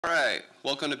All right,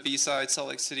 welcome to BSides Salt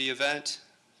Lake City event.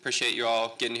 Appreciate you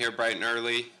all getting here bright and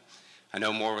early. I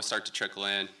know more will start to trickle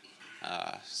in,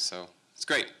 so it's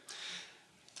great.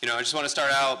 I just want to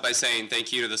start out by saying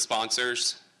thank you to the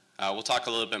sponsors. We'll talk a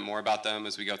little bit more about them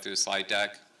as we go through the slide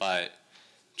deck, but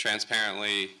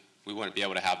transparently, we wouldn't be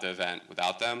able to have the event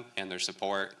without them and their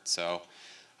support. So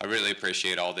I really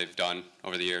appreciate all they've done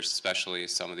over the years, especially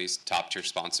some of these top tier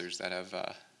sponsors that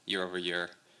have year over year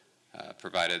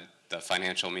provided the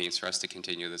financial means for us to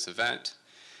continue this event.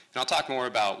 And I'll talk more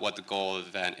about what the goal of the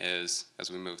event is as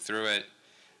we move through it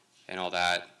and all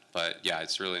that. But yeah,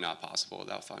 it's really not possible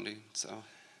without funding. So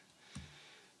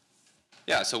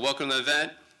yeah, so welcome to the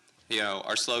event.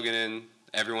 Our slogan,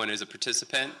 everyone is a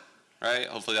participant, right?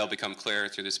 Hopefully that'll become clear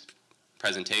through this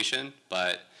presentation.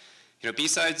 But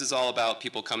BSides is all about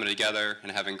people coming together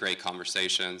and having great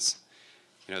conversations.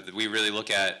 We really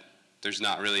look at, there's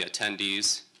not really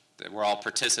attendees. We're all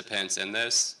participants in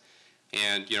this,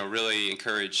 and really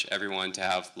encourage everyone to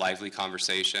have lively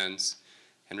conversations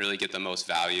and really get the most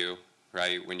value,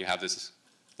 right? When you have this,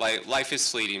 life is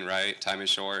fleeting, right? Time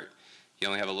is short. You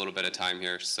only have a little bit of time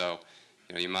here, so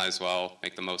you might as well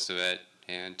make the most of it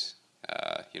and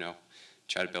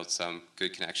try to build some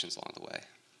good connections along the way.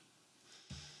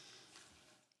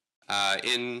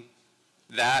 In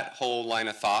that whole line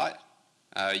of thought,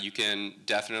 you can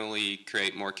definitely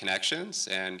create more connections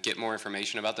and get more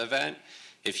information about the event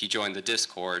if you join the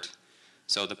Discord.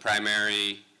 So the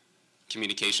primary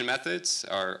communication methods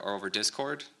are over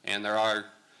Discord, and there are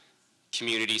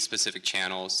community-specific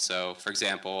channels. So for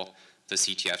example, the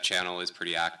CTF channel is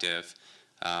pretty active.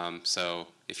 So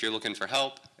if you're looking for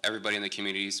help, everybody in the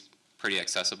community is pretty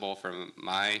accessible from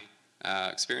my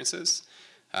experiences.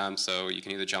 So you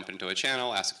can either jump into a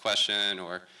channel, ask a question,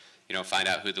 or find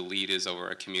out who the lead is over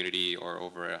a community or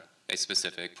over a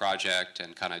specific project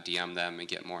and kind of DM them and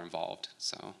get more involved.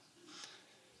 So,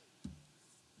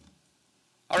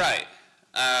 all right,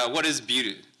 what is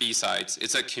BSides?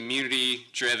 It's a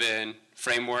community-driven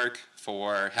framework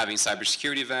for having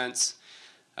cybersecurity events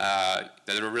that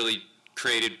are really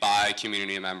created by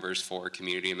community members for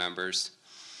community members.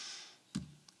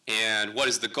 And what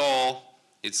is the goal?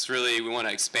 It's really, we want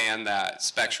to expand that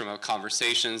spectrum of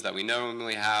conversations that we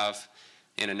normally have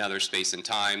in another space and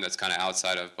time that's kind of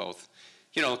outside of both,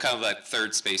 kind of that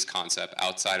third space concept,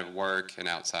 outside of work and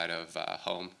outside of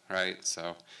home, right?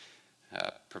 So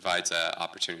provides an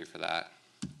opportunity for that.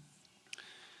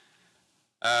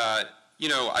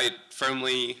 I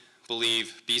firmly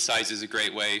believe BSides is a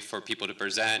great way for people to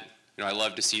present. I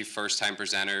love to see first-time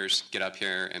presenters get up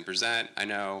here and present. I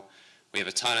know we have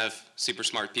a ton of super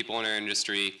smart people in our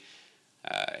industry,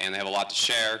 and they have a lot to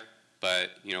share, but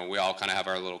we all kind of have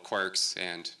our little quirks,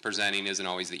 and presenting isn't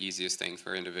always the easiest thing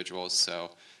for individuals.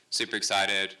 So super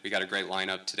excited. We got a great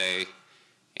lineup today,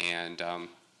 and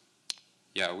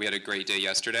yeah, we had a great day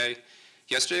yesterday.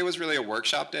 Yesterday was really a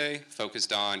workshop day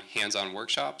focused on hands-on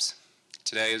workshops.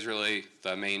 Today is really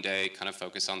the main day, kind of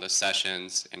focused on the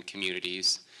sessions and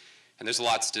communities. And there's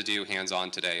lots to do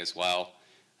hands-on today as well,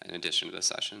 in addition to the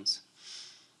sessions.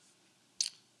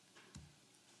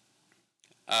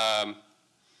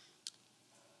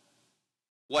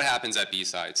 What happens at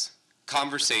BSides?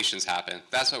 Conversations happen.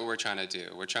 That's what we're trying to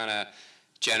do. We're trying to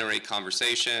generate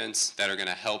conversations that are going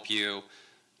to help you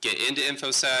get into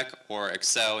InfoSec or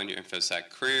excel in your InfoSec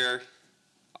career.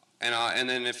 And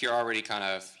then if you're already kind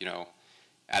of,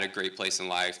 at a great place in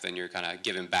life, then you're kind of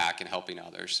giving back and helping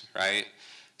others, right?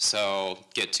 So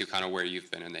get to kind of where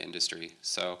you've been in the industry.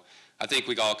 So I think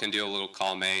we all can do a little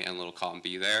column A and a little column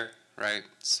B there, right?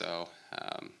 So,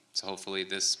 so hopefully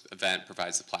this event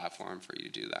provides the platform for you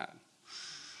to do that.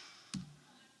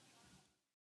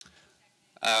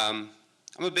 I'm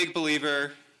a big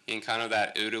believer in kind of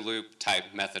that OODA loop type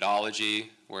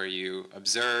methodology where you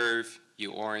observe,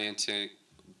 you orient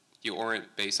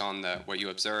based on what you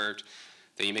observed,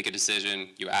 then you make a decision,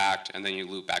 you act, and then you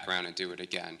loop back around and do it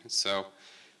again. So,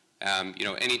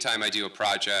 anytime I do a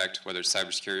project, whether it's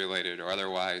cybersecurity related or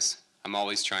otherwise, I'm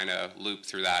always trying to loop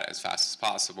through that as fast as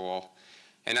possible.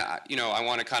 And I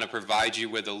want to kind of provide you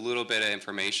with a little bit of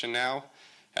information now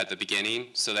at the beginning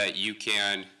so that you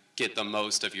can get the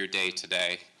most of your day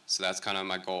today. So that's kind of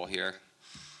my goal here.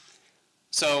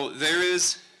 So there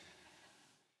is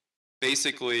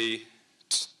basically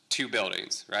two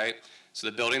buildings, right? So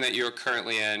the building that you're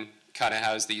currently in kind of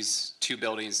has these two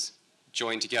buildings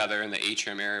joined together in the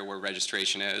atrium area where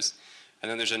registration is.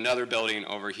 And then there's another building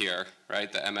over here,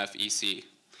 right, the MFEC.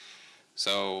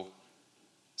 So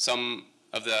some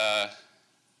of the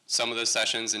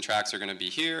sessions and tracks are going to be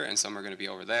here, and some are going to be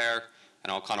over there,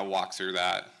 and I'll kind of walk through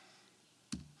that.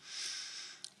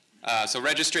 So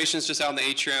registration's just out in the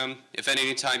atrium. If at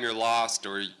any time you're lost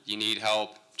or you need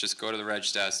help, just go to the reg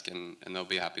desk and they'll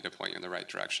be happy to point you in the right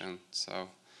direction. So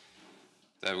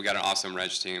we got an awesome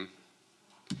reg team.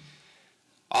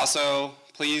 Also,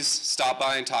 please stop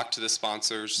by and talk to the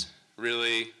sponsors.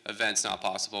 Really, event's not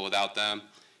possible without them.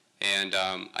 And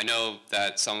I know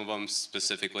that some of them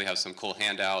specifically have some cool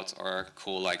handouts or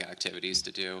cool activities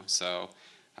to do. So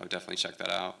I would definitely check that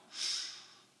out.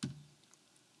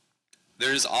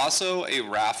 There's also a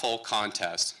raffle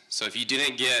contest. So if you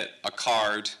didn't get a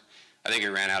card, I think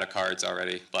it ran out of cards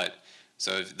already, but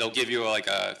so they'll give you like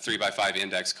a 3x5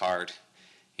 index card.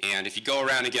 And if you go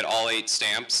around and get all 8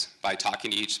 stamps by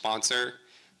talking to each sponsor,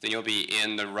 then you'll be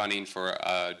in the running for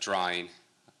a drawing.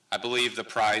 I believe the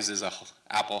prize is a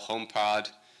Apple HomePod,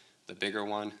 the bigger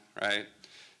one, right?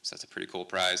 So that's a pretty cool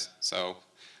prize. So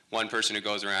one person who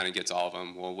goes around and gets all of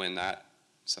them will win that.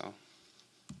 So.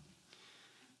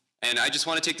 And I just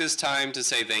want to take this time to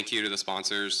say thank you to the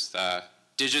sponsors.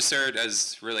 DigiCert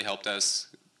has really helped us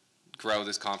grow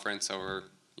this conference over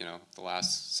the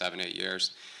last 7-8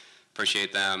 years.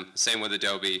 Appreciate them. Same with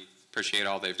Adobe. Appreciate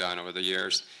all they've done over the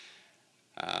years.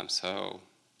 So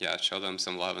yeah, show them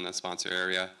some love in the sponsor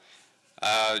area.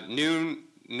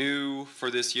 New for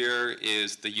this year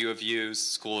is the U of U's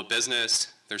School of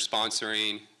Business. They're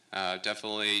sponsoring.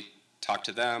 Definitely talk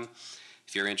to them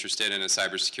if you're interested in a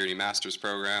cybersecurity master's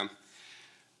program.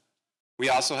 We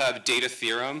also have Data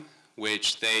Theorem,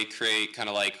 which they create kind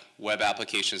of like web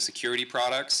application security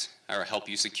products or help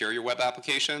you secure your web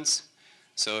applications.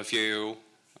 So if you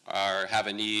have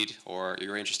a need or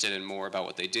you're interested in more about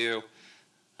what they do,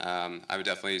 I would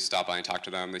definitely stop by and talk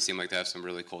to them. They seem like they have some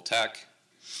really cool tech.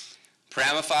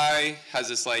 Paramify has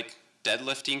this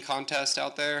deadlifting contest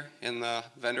out there in the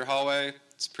vendor hallway.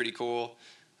 It's pretty cool.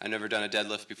 I've never done a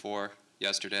deadlift before.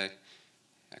 Yesterday,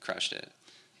 I crushed it.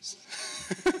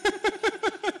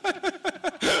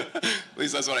 At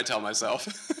least that's what I tell myself.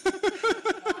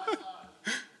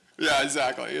 Yeah,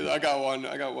 exactly. I got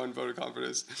one vote of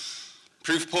confidence.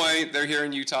 Proofpoint, they're here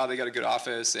in Utah. They got a good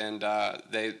office, and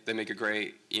they make a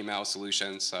great email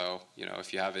solution. So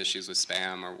if you have issues with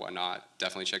spam or whatnot,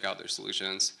 definitely check out their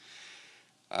solutions.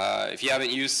 If you haven't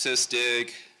used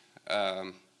Sysdig,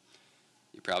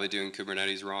 you're probably doing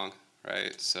Kubernetes wrong.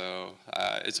 Right, so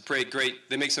it's a great.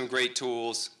 They make some great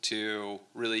tools to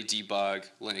really debug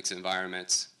Linux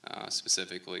environments,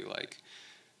 specifically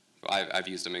I've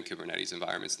used them in Kubernetes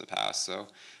environments in the past. So,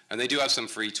 and they do have some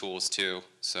free tools too.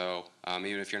 So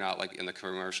even if you're not in the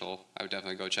commercial, I would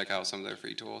definitely go check out some of their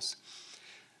free tools.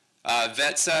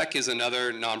 VetSec is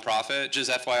another nonprofit. Just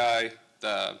FYI,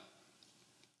 the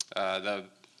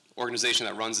organization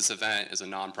that runs this event is a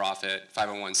nonprofit,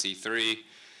 501c3.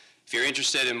 If you're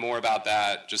interested in more about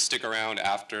that, just stick around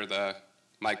after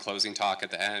my closing talk at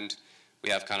the end.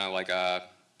 We have kind of like a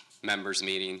members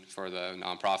meeting for the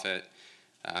nonprofit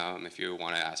if you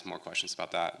want to ask more questions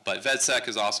about that. But VetSec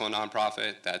is also a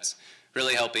nonprofit that's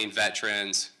really helping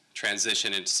veterans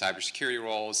transition into cybersecurity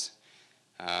roles.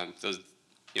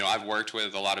 I've worked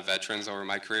with a lot of veterans over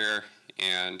my career,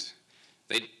 and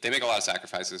they make a lot of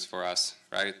sacrifices for us,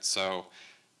 right? So,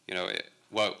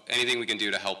 anything we can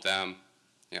do to help them,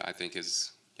 I think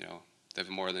they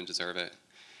more than deserve it.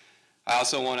 I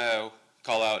also want to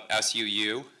call out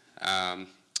SUU.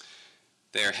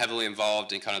 They're heavily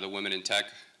involved in kind of the Women in Tech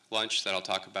lunch that I'll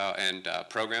talk about, and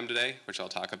program today, which I'll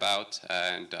talk about,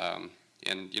 and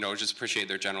just appreciate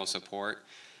their general support.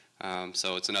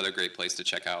 So it's another great place to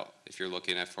check out if you're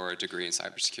looking for a degree in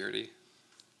cybersecurity.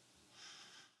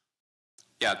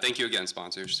 Yeah, thank you again,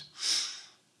 sponsors.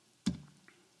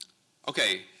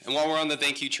 Okay, and while we're on the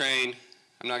thank you train,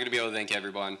 I'm not going to be able to thank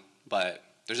everyone, but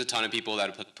there's a ton of people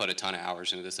that have put a ton of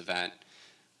hours into this event,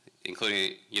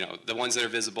 including the ones that are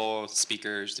visible,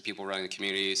 speakers, the people running the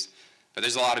communities. But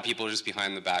there's a lot of people just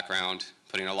behind the background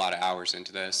putting a lot of hours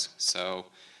into this. So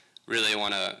really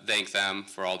want to thank them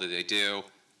for all that they do.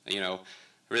 I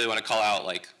really want to call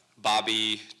out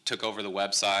Bobby took over the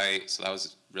website, so that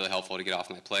was really helpful to get off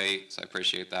my plate. So I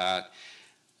appreciate that.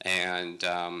 And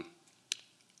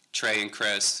Trey and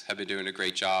Chris have been doing a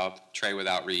great job. Trey with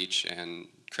outreach and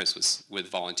Chris with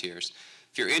volunteers.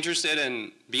 If you're interested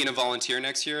in being a volunteer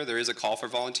next year, there is a call for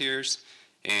volunteers.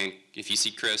 And if you see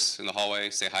Chris in the hallway,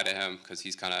 say hi to him because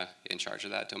he's kind of in charge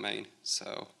of that domain.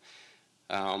 So,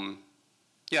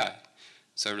 yeah.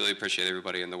 So I really appreciate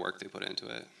everybody and the work they put into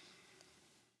it.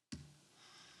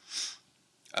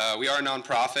 We are a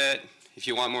nonprofit. If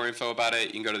you want more info about it,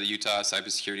 you can go to the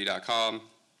utahcybersecurity.com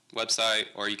website,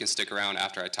 or you can stick around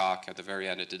after I talk at the very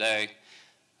end of today.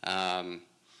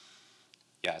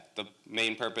 Yeah, the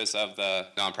main purpose of the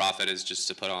nonprofit is just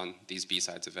to put on these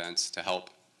BSides events to help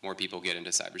more people get into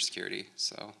cybersecurity.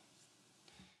 So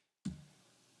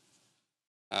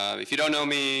if you don't know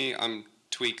me, I'm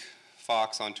Tweak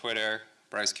Fox on Twitter,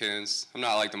 Bryce Coons. I'm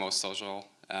not like the most social,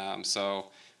 so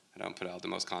I don't put out the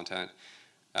most content.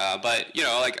 But you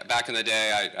know, like back in the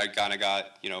day, I kind of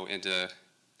got into,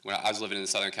 when I was living in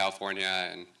Southern California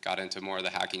and got into more of the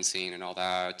hacking scene and all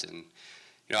that. And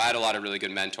I had a lot of really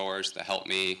good mentors that helped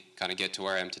me kind of get to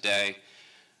where I am today.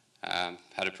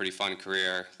 Had a pretty fun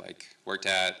career, like worked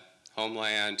at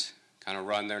Homeland, kind of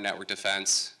run their network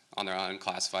defense on their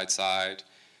unclassified side.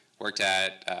 Worked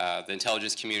at the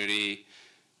intelligence community,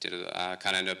 kind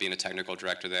of ended up being a technical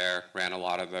director there, ran a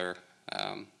lot of their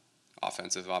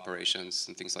offensive operations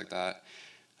and things like that.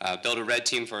 Built a red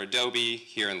team for Adobe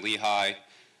here in Lehigh.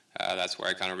 That's where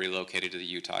I kind of relocated to the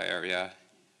Utah area.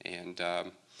 And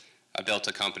I built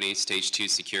a company, Stage 2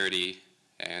 Security,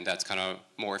 and that's kind of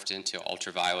morphed into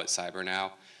ultraviolet cyber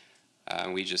now.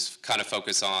 We just kind of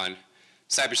focus on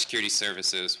cybersecurity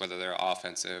services, whether they're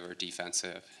offensive or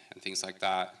defensive and things like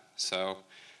that. So,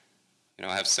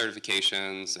 I have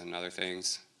certifications and other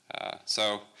things.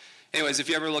 So anyways, if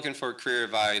you're ever looking for career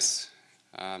advice,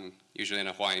 usually in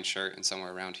a Hawaiian shirt and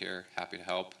somewhere around here, happy to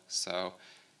help. So,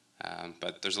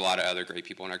 but there's a lot of other great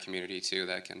people in our community too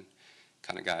that can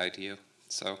kind of guide you.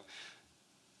 So,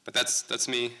 but that's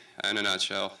me in a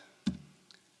nutshell.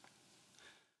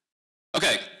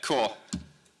 Okay, cool.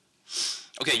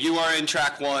 Okay, you are in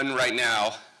track 1 right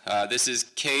now. This is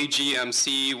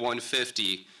KGMC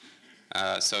 150.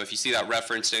 So if you see that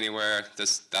referenced anywhere,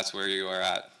 that's where you are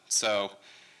at. So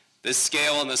this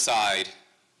scale on the side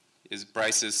is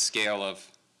Bryce's scale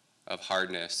of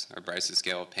hardness, or Bryce's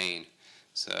scale of pain.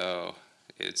 So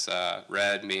it's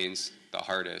red means the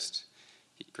hardest,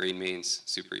 green means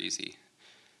super easy.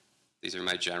 These are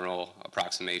my general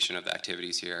approximation of the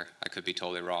activities here. I could be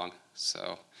totally wrong,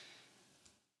 so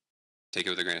take it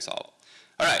with a grain of salt.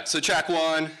 All right, so track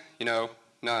 1,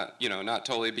 not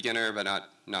totally beginner, but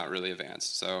not really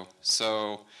advanced.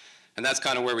 So, and that's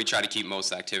kind of where we try to keep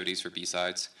most activities for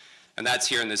BSides. And that's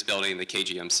here in this building, the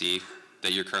KGMC,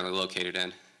 that you're currently located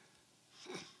in.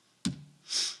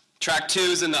 Track 2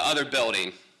 is in the other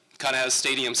building, kind of has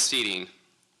stadium seating.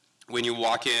 When you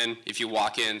walk in, if you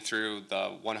walk in through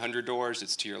the 100 doors,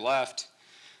 it's to your left,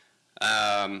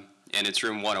 and it's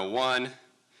room 101,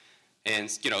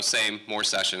 and same, more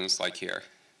sessions like here.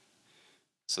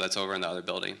 So that's over in the other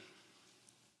building.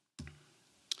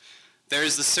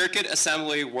 There's the Circuit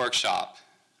Assembly Workshop.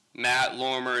 Matt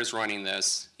Lorimer is running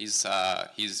this. He's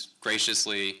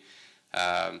graciously,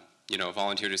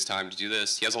 volunteered his time to do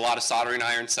this. He has a lot of soldering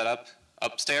irons set up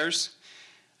upstairs.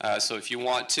 So if you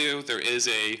want to, there is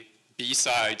a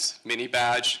BSides mini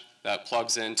badge that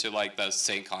plugs into like the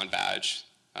SaintCon badge.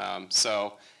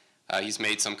 He's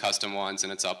made some custom ones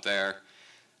and it's up there.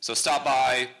 So stop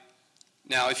by.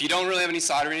 Now, if you don't really have any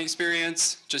soldering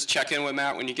experience, just check in with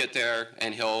Matt when you get there,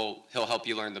 and he'll help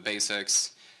you learn the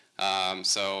basics.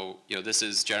 This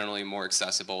is generally more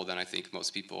accessible than I think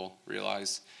most people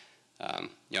realize. I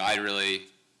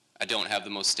don't have the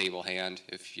most stable hand,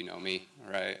 if you know me,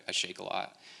 right? I shake a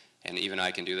lot, and even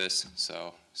I can do this.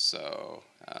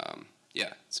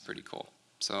 Yeah, it's pretty cool.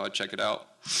 So I'd check it out.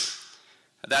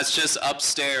 That's just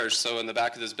upstairs. So in the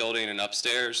back of this building and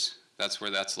upstairs, that's where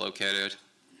that's located.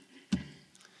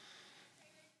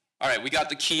 All right, we got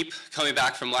the Keep coming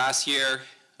back from last year.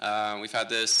 We've had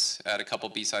this at a couple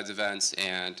BSides events,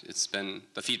 and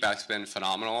the feedback's been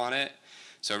phenomenal on it.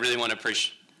 So I really want to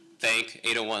thank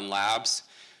 801 Labs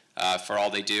for all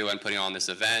they do and putting on this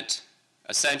event.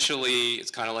 Essentially,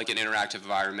 it's kind of like an interactive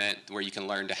environment where you can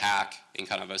learn to hack in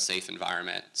kind of a safe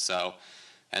environment. So,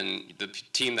 and the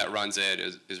team that runs it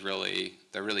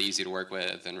they're really easy to work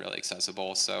with and really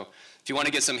accessible. So if you want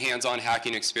to get some hands-on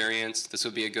hacking experience, this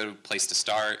would be a good place to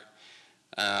start.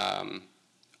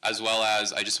 As well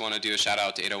as, I just want to do a shout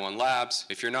out to 801 Labs.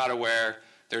 If you're not aware,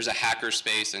 there's a hacker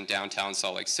space in downtown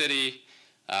Salt Lake City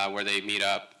where they meet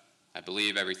up, I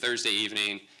believe, every Thursday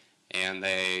evening, and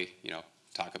they,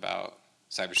 talk about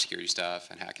cybersecurity stuff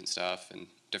and hacking stuff and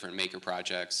different maker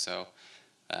projects. So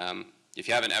if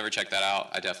you haven't ever checked that out,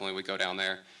 I definitely would go down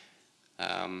there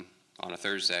on a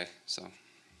Thursday. So,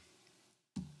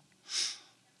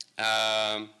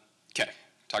 okay.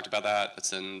 Talked about that.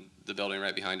 That's in the building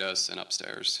right behind us and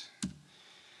upstairs.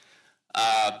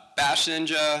 Bash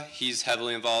Ninja, he's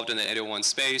heavily involved in the 801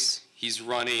 space. He's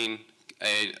running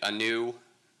a new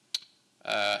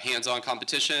hands-on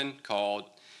competition called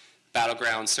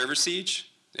Battleground Server Siege.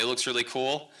 It looks really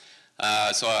cool.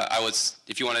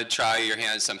 If you want to try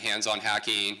some hands-on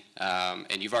hacking,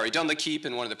 and you've already done the Keep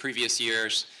in one of the previous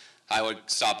years, I would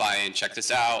stop by and check this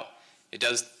out. It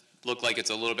does look like it's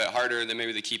a little bit harder than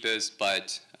maybe the Keep is,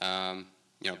 but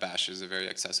you know, Bash is a very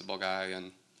accessible guy,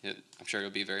 and I'm sure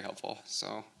it'll be very helpful.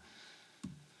 So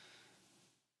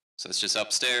it's just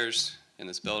upstairs in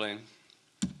this building.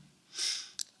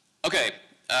 Okay,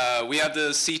 we have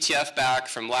the CTF back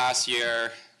from last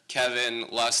year. Kevin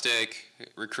Lustig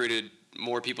recruited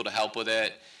more people to help with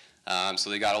it, so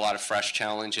they got a lot of fresh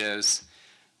challenges.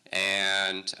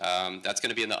 And that's going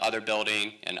to be in the other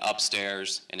building and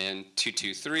upstairs and in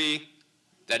 223.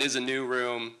 That is a new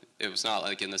room. It was not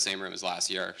like in the same room as last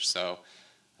year. So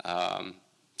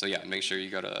yeah, make sure you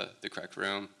go to the correct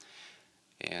room.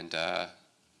 And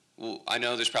well, I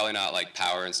know there's probably not like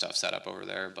power and stuff set up over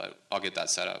there, but I'll get that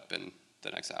set up in the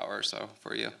next hour or so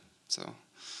for you. So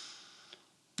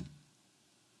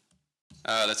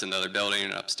that's another building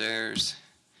and upstairs.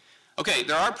 Okay,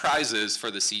 there are prizes for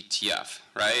the CTF,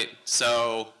 right?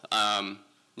 So,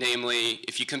 namely,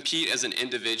 if you compete as an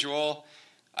individual,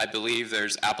 I believe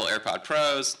there's Apple AirPod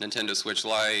Pros, Nintendo Switch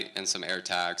Lite, and some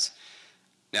AirTags.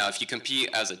 Now, if you compete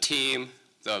as a team,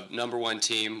 the #1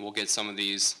 team will get some of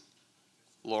these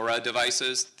LoRa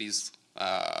devices, these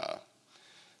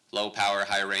low power,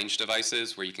 high range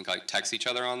devices where you can like text each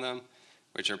other on them,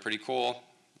 which are pretty cool.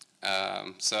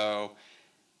 So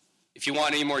if you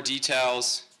want any more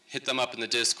details, hit them up in the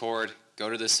Discord, go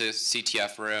to the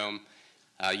CTF room.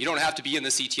 You don't have to be in the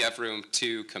CTF room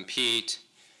to compete,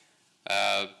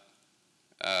 but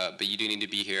you do need to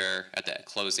be here at the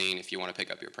closing if you want to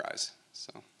pick up your prize.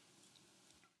 So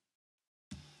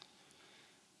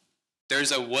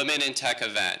there's a Women in Tech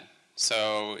event.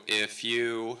 So if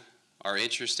you are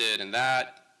interested in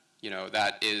that, you know,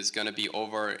 that is going to be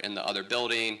over in the other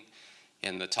building,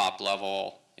 in the top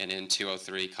level, and in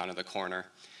 203, kind of the corner.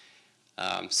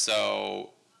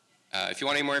 If you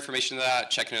want any more information on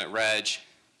that, check in at Reg.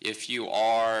 If you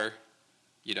are,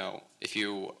 you know, if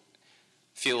you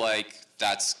feel like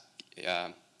that's,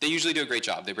 they usually do a great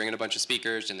job. They bring in a bunch of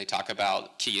speakers and they talk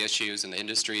about key issues in the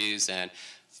industries and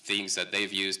things that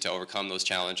they've used to overcome those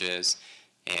challenges.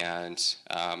 And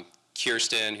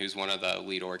Kirsten, who's one of the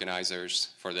lead organizers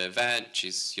for the event,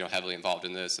 she's, you know, heavily involved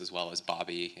in this, as well as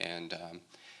Bobby, and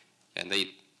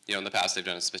they, you know, in the past they've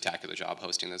done a spectacular job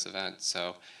hosting this event.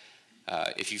 So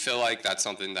if you feel like that's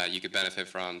something that you could benefit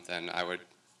from, then I would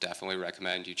definitely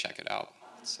recommend you check it out.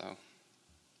 So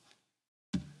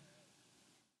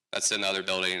that's another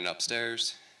building and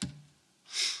upstairs.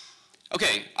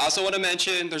 Okay, I also want to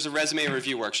mention there's a resume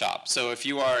review workshop. So if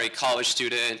you are a college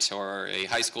student or a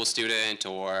high school student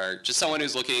or just someone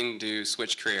who's looking to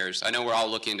switch careers, I know we're all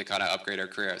looking to kind of upgrade our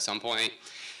career at some point.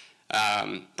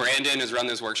 Brandon has run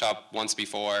this workshop once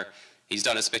before. He's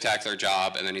done a spectacular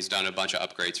job, and then he's done a bunch of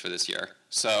upgrades for this year.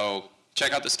 So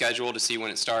check out the schedule to see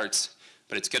when it starts,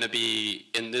 but it's going to be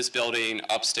in this building,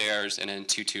 upstairs, and in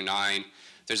 229.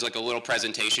 There's like a little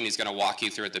presentation he's going to walk you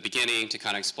through at the beginning to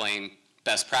kind of explain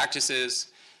best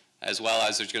practices, as well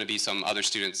as there's going to be some other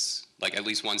students, like at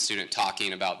least one student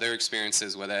talking about their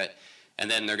experiences with it,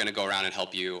 and then they're going to go around and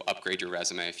help you upgrade your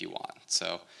resume if you want.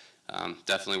 So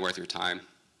definitely worth your time.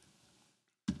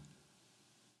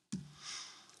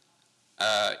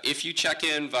 If you check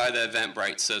in via the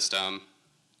Eventbrite system,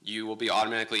 you will be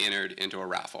automatically entered into a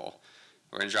raffle.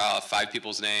 We're going to draw 5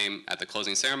 people's name at the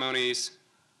closing ceremonies,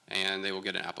 and they will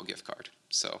get an Apple gift card.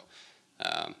 So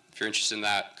if you're interested in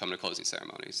that, come to closing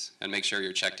ceremonies, and make sure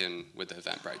you're checked in with the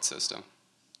Eventbrite system.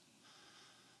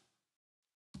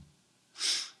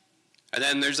 And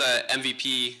then there's a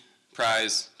MVP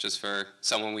prize, just for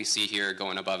someone we see here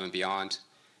going above and beyond,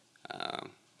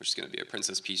 which is going to be a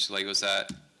Princess Peach Lego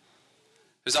set.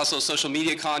 There's also a social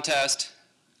media contest.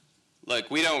 Like,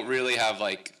 we don't really have,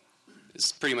 like,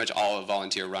 it's pretty much all a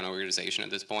volunteer-run organization at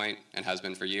this point, and has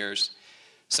been for years.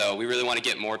 So we really want to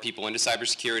get more people into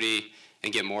cybersecurity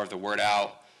and get more of the word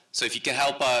out. So if you can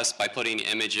help us by putting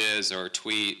images or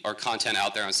tweet or content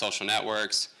out there on social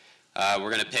networks, we're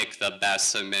going to pick the best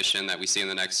submission that we see in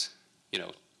the next, you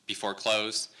know, before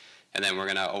close, and then we're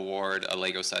going to award a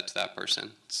Lego set to that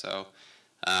person. So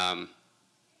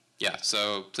yeah,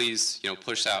 so please, you know,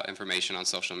 push out information on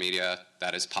social media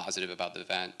that is positive about the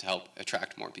event to help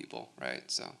attract more people, right?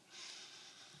 So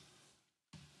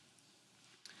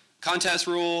contest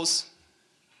rules: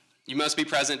 you must be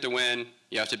present to win.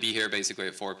 You have to be here basically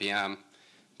at 4 p.m.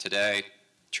 today.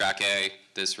 Track A,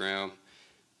 this room,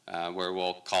 where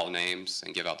we'll call names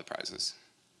and give out the prizes.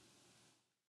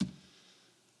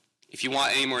 If you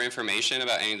want any more information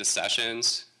about any of the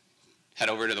sessions, head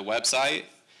over to the website.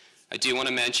 I do want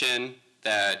to mention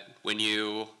that when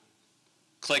you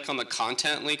click on the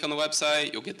content link on the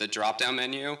website, you'll get the drop-down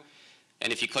menu.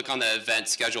 And if you click on the event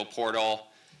schedule portal,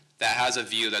 that has a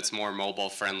view that's more mobile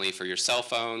friendly for your cell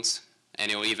phones. And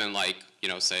it will even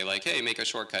say hey, make a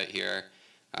shortcut here.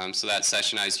 So that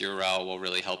sessionized URL will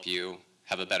really help you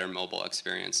have a better mobile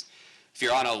experience. If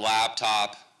you're on a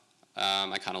laptop,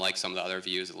 I kind of like some of the other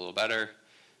views a little better.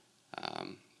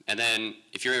 And then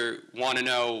if you want to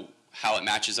know how it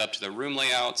matches up to the room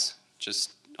layouts,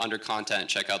 just under content,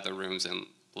 check out the rooms and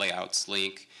layouts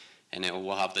link, and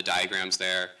we'll have the diagrams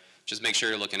there. Just make sure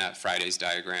you're looking at Friday's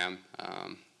diagram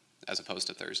as opposed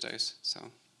to Thursday's. So,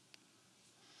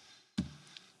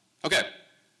 okay.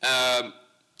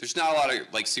 There's not a lot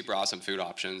of super awesome food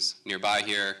options nearby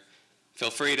here. Feel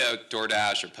free to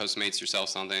DoorDash or Postmates yourself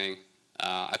something.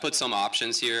 I put some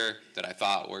options here that I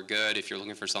thought were good if you're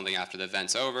looking for something after the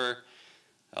event's over.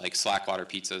 Like Slackwater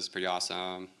Pizza is pretty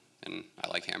awesome, and I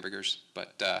like hamburgers.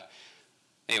 But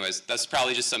anyways, that's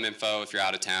probably just some info if you're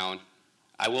out of town.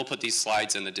 I will put these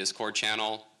slides in the Discord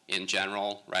channel in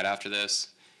general right after this.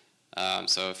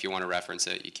 So if you want to reference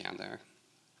it, you can there.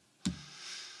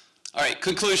 All right,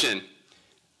 conclusion.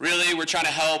 Really, we're trying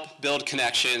to help build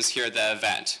connections here at the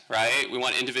event, right? We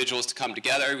want individuals to come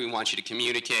together. We want you to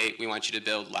communicate. We want you to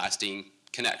build lasting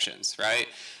connections, right?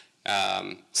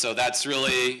 So that's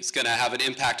really, it's going to have an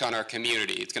impact on our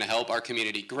community. It's going to help our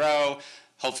community grow.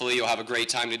 Hopefully you'll have a great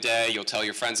time today. You'll tell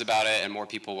your friends about it, and more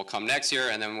people will come next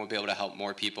year, and then we'll be able to help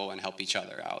more people and help each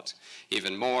other out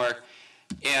even more.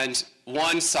 And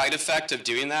one side effect of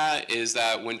doing that is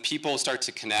that when people start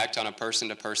to connect on a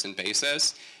person-to-person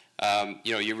basis,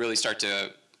 you really start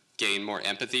to gain more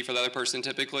empathy for the other person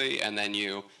typically, and then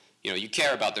you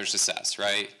care about their success,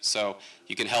 right? So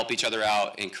you can help each other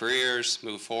out in careers,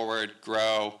 move forward,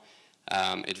 grow,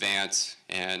 advance,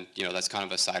 and that's kind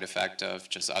of a side effect of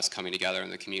just us coming together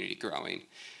and the community growing.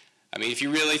 I mean, if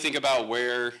you really think about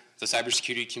where the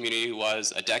cybersecurity community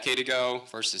was a decade ago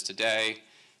versus today,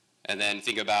 and then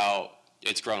think about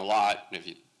it's grown a lot,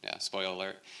 spoiler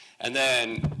alert, and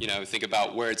then think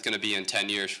about where it's going to be in 10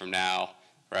 years from now,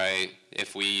 right?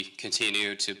 If we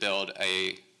continue to build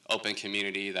a open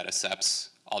community that accepts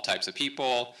all types of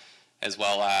people, as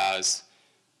well as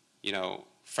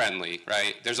friendly,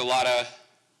 right? There's a lot of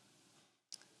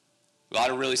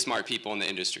really smart people in the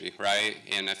industry, right?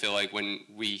 And I feel like when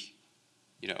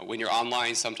when you're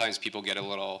online, sometimes people get a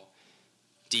little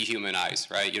dehumanized,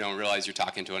 right? You don't realize you're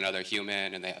talking to another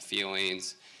human and they have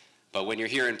feelings. But when you're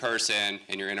here in person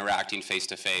and you're interacting face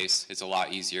to face, it's a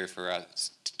lot easier for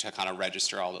us to kind of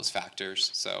register all those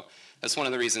factors. So that's one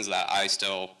of the reasons that I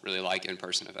still really like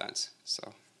in-person events. So,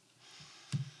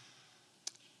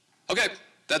 okay,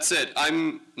 that's it.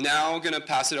 I'm now going to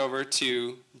pass it over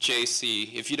to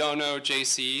JC. If you don't know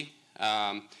JC,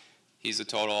 he's a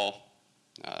total.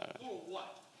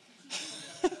 What?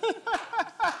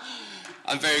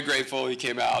 I'm very grateful he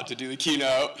came out to do the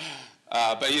keynote.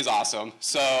 But he's awesome.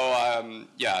 So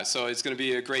so it's going to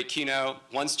be a great keynote.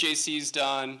 Once JC's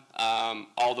done,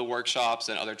 all the workshops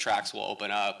and other tracks will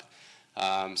open up.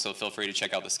 So feel free to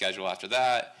check out the schedule after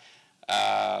that.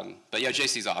 But yeah,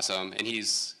 JC's awesome, and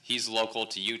he's local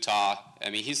to Utah. I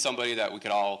mean, he's somebody that we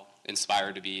could all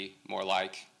inspire to be more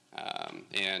like.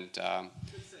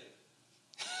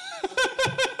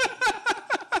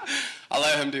 I'll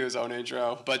let him do his own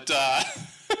intro. But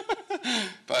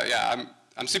yeah,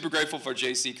 I'm super grateful for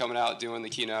JC coming out doing the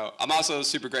keynote. I'm also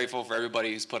super grateful for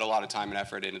everybody who's put a lot of time and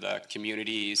effort into the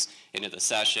communities, into the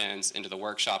sessions, into the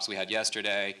workshops we had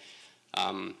yesterday.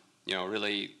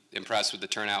 Really impressed with the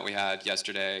turnout we had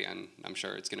yesterday, and I'm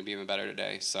sure it's going to be even better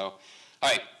today. So, all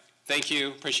right, thank you.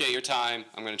 Appreciate your time.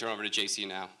 I'm going to turn over to JC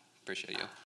now. Appreciate you.